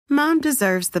Mom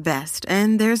deserves the best,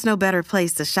 and there's no better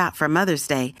place to shop for Mother's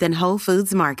Day than Whole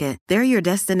Foods Market. They're your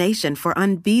destination for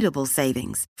unbeatable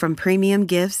savings, from premium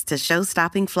gifts to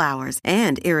show-stopping flowers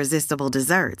and irresistible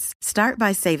desserts. Start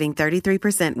by saving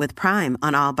 33% with Prime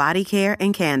on all body care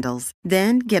and candles.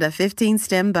 Then get a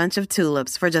 15-stem bunch of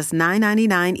tulips for just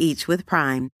 $9.99 each with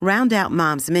Prime. Round out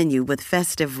Mom's menu with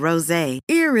festive rosé,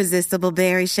 irresistible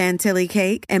berry chantilly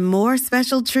cake, and more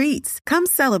special treats. Come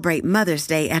celebrate Mother's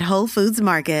Day at Whole Foods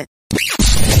Market.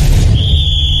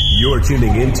 You're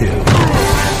tuning into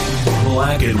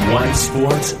Black and White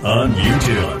Sports on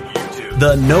YouTube.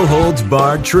 The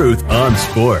no-holds-barred truth on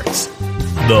sports.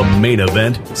 The main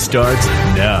event starts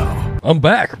now. I'm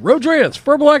back. Rodriguez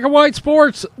for Black and White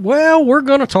Sports. Well, we're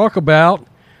going to talk about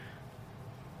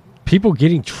people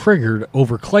getting triggered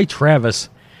over Clay Travis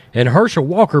and Herschel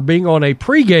Walker being on a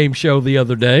pregame show the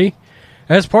other day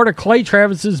as part of Clay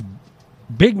Travis's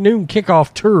Big Noon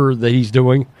Kickoff tour that he's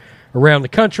doing around the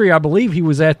country. I believe he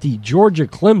was at the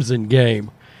Georgia-Clemson game.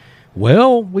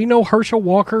 Well, we know Herschel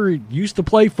Walker used to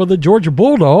play for the Georgia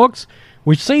Bulldogs,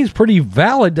 which seems pretty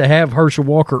valid to have Herschel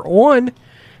Walker on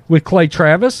with Clay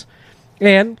Travis.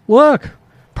 And look,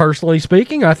 personally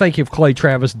speaking, I think if Clay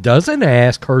Travis doesn't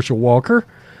ask Herschel Walker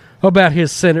about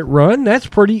his Senate run, that's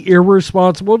pretty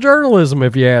irresponsible journalism,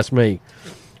 if you ask me.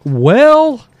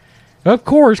 Well, of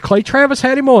course, Clay Travis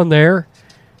had him on there.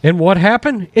 And what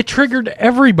happened? It triggered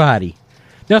everybody.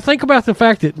 Now think about the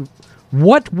fact that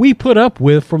what we put up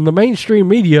with from the mainstream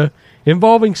media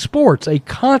involving sports, a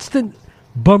constant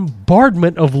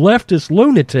bombardment of leftist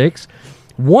lunatics,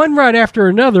 one right after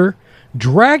another,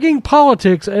 dragging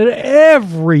politics at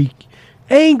every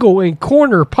angle and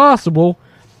corner possible,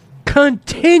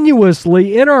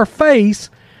 continuously in our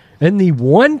face. And the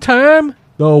one time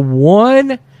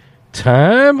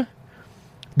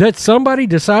that somebody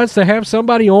decides to have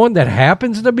somebody on that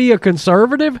happens to be a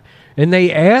conservative and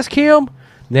they ask him,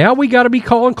 now we got to be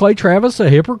calling Clay Travis a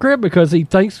hypocrite because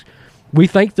we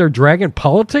think they're dragging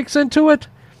politics into it?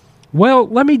 Well,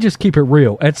 let me just keep it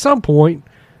real. At some point,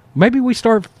 maybe we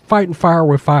start fighting fire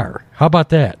with fire. How about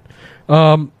that?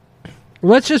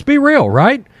 Let's just be real,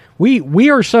 right? We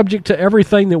are subject to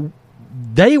everything that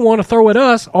they want to throw at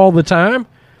us all the time.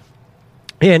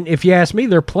 And if you ask me,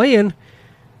 they're playing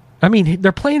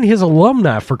his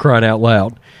alumni, for crying out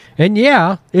loud. And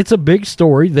yeah, it's a big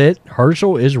story that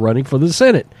Herschel is running for the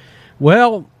Senate.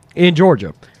 Well, in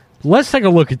Georgia. Let's take a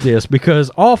look at this because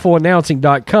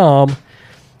awfulannouncing.com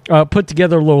put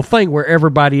together a little thing where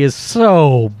everybody is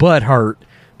so butthurt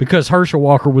because Herschel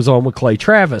Walker was on with Clay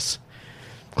Travis.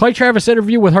 Clay Travis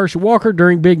interview with Herschel Walker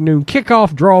during Big Noon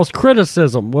Kickoff draws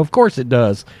criticism. Well, of course it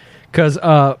does. Because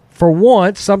for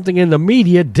once, something in the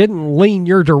media didn't lean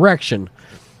your direction.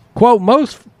 Quote,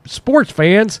 most sports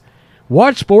fans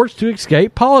watch sports to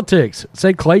escape politics,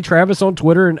 said Clay Travis on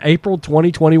Twitter in April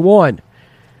 2021.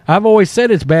 I've always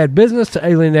said it's bad business to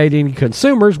alienate any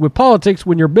consumers with politics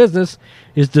when your business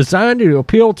is designed to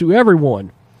appeal to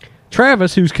everyone.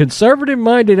 Travis, whose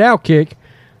conservative-minded Outkick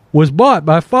was bought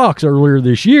by Fox earlier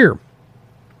this year,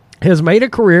 has made a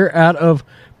career out of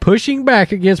pushing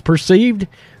back against perceived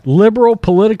liberal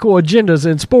political agendas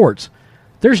in sports.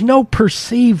 There's no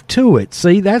perceived to it.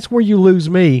 See, that's where you lose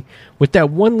me with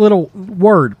that one little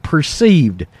word,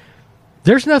 perceived.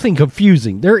 There's nothing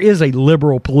confusing. There is a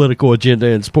liberal political agenda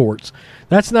in sports.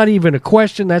 That's not even a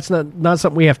question. That's not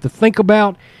something we have to think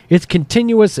about. It's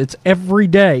continuous. It's every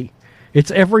day. It's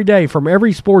every day from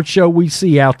every sports show we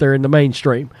see out there in the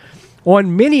mainstream.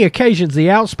 On many occasions, the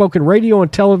outspoken radio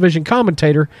and television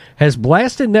commentator has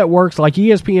blasted networks like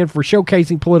ESPN for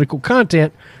showcasing political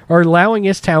content or allowing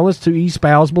its talents to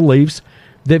espouse beliefs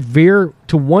that veer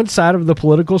to one side of the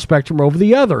political spectrum over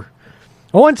the other.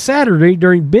 On Saturday,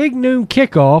 during Big Noon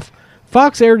Kickoff,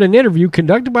 Fox aired an interview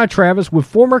conducted by Travis with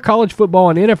former college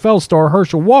football and NFL star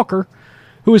Herschel Walker,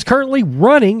 who is currently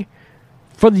running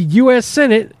for the U.S.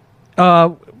 Senate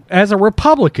as a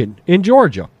Republican in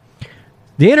Georgia.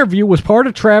 The interview was part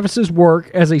of Travis's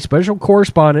work as a special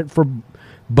correspondent for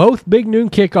both Big Noon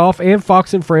Kickoff and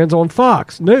Fox and Friends on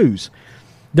Fox News.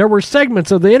 There were segments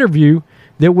of the interview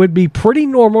that would be pretty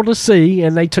normal to see,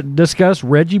 and they discussed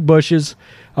Reggie Bush's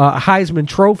Heisman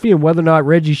Trophy and whether or not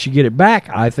Reggie should get it back.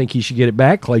 I think he should get it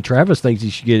back. Clay Travis thinks he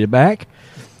should get it back.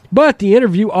 But the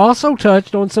interview also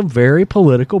touched on some very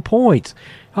political points.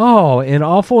 Oh, and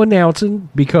awful announcing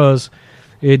because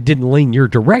it didn't lean your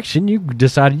direction. You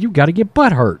decided you got to get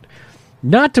butthurt.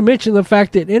 Not to mention the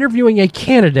fact that interviewing a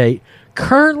candidate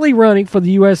currently running for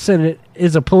the U.S. Senate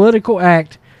is a political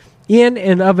act in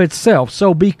and of itself.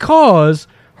 So because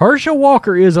Herschel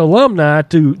Walker is alumni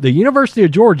to the University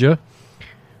of Georgia,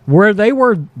 where they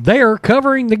were there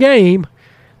covering the game,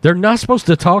 They're not supposed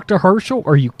to talk to Herschel?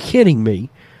 Are you kidding me?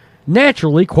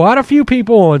 Naturally, quite a few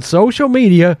people on social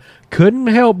media couldn't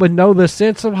help but know the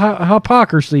sense of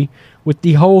hypocrisy with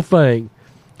the whole thing.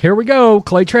 Here we go.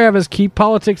 Clay Travis, keep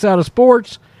politics out of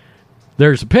sports.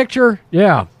 There's a picture.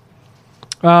 Yeah.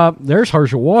 There's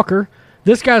Herschel Walker.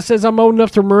 This guy says, I'm old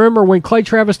enough to remember when Clay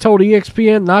Travis told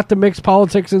ESPN not to mix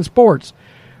politics and sports.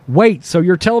 Wait, so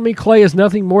you're telling me Clay is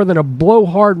nothing more than a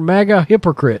blowhard MAGA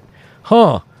hypocrite?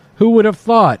 Huh. Who would have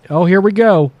thought? Oh, here we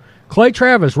go. Clay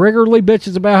Travis regularly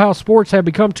bitches about how sports have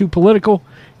become too political,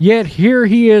 yet here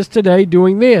he is today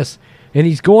doing this. And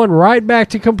he's going right back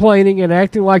to complaining and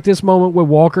acting like this moment with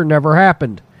Walker never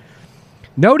happened.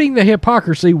 Noting the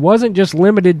hypocrisy wasn't just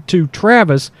limited to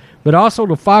Travis, but also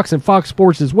to Fox and Fox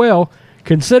Sports as well,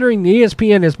 considering the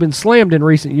ESPN has been slammed in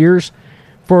recent years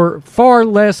for far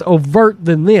less overt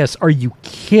than this. Are you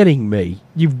kidding me?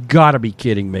 You've got to be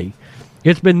kidding me.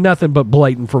 It's been nothing but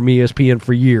blatant from ESPN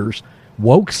for years.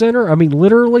 Woke Center? I mean,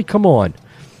 literally, come on.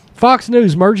 Fox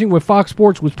News merging with Fox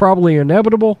Sports was probably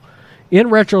inevitable. In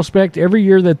retrospect, every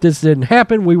year that this didn't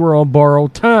happen, we were on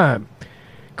borrowed time.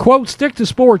 Quote, stick to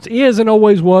sports is and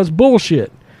always was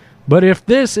bullshit. But if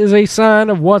this is a sign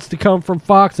of what's to come from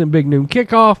Fox and Big Noon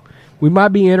Kickoff, we might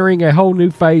be entering a whole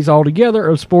new phase altogether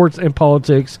of sports and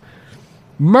politics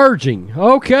merging.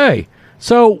 Okay,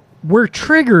 so we're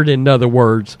triggered, in other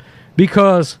words,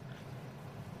 because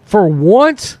for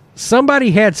once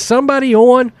somebody had somebody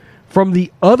on from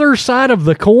the other side of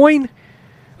the coin.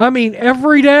 I mean,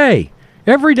 every day,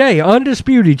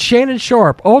 Undisputed, Shannon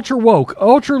Sharp, ultra woke,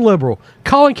 ultra liberal.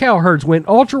 Colin Cowherds went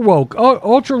ultra woke,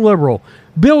 ultra liberal.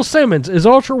 Bill Simmons is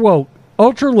ultra woke,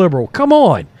 ultra liberal. Come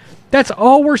on. That's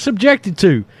all we're subjected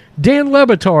to. Dan Le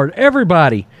Batard,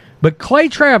 everybody. But Clay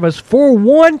Travis, for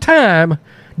one time,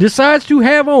 decides to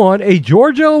have on a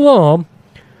Georgia alum,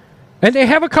 and they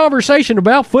have a conversation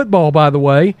about football, by the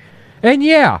way. And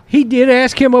yeah, he did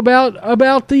ask him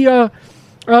about the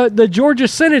Georgia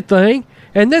Senate thing.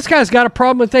 And this guy's got a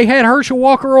problem that they had Herschel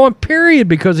Walker on, period,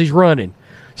 because he's running.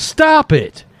 Stop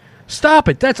it. Stop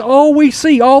it. That's all we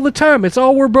see all the time. It's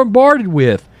all we're bombarded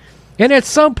with. And at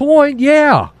some point,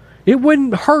 yeah, it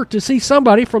wouldn't hurt to see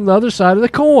somebody from the other side of the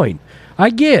coin.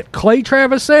 I get Clay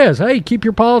Travis says, hey, keep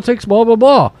your politics, blah, blah,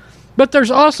 blah. But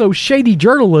there's also shady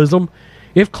journalism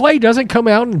if Clay doesn't come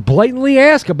out and blatantly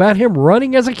ask about him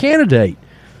running as a candidate.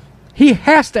 He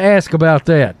has to ask about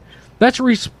that. That's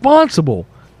responsible.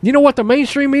 You know what the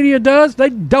mainstream media does? They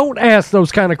don't ask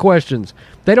those kind of questions.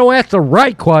 They don't ask the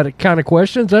right kind of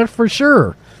questions, that's for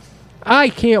sure. I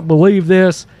can't believe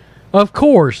this. Of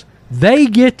course, they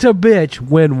get to bitch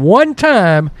when one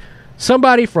time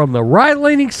somebody from the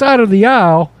right-leaning side of the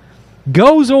aisle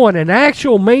goes on an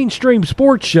actual mainstream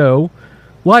sports show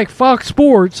like Fox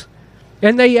Sports,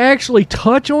 and they actually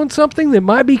touch on something that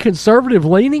might be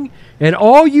conservative-leaning, and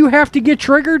all you have to get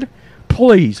triggered?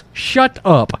 Please, shut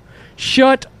up.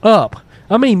 Shut up.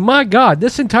 I mean, my God,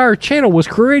 this entire channel was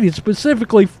created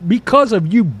specifically because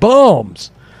of you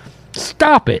bums.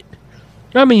 Stop it.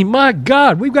 I mean, my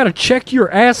God, we've got to check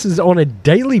your asses on a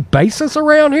daily basis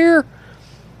around here.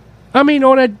 I mean,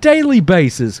 on a daily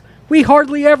basis. We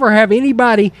hardly ever have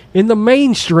anybody in the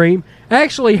mainstream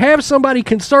actually have somebody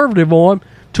conservative on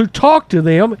to talk to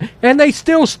them, and they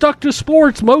still stuck to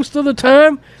sports most of the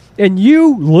time, and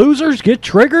you losers get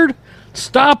triggered?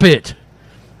 Stop it.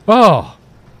 Oh.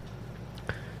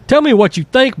 Tell me what you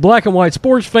think, black and white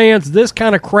sports fans. This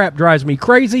kind of crap drives me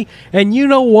crazy. And you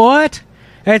know what?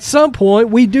 At some point,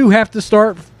 we do have to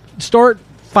start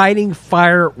fighting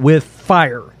fire with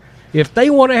fire. If they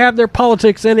want to have their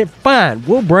politics in it, fine.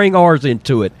 We'll bring ours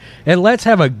into it. And let's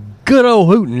have a good old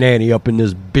hootenanny up in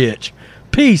this bitch.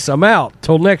 Peace. I'm out.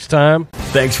 Till next time.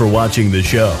 Thanks for watching the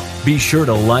show. Be sure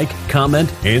to like,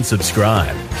 comment, and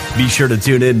subscribe. Be sure to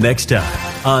tune in next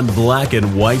time on Black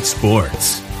and White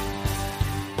Sports.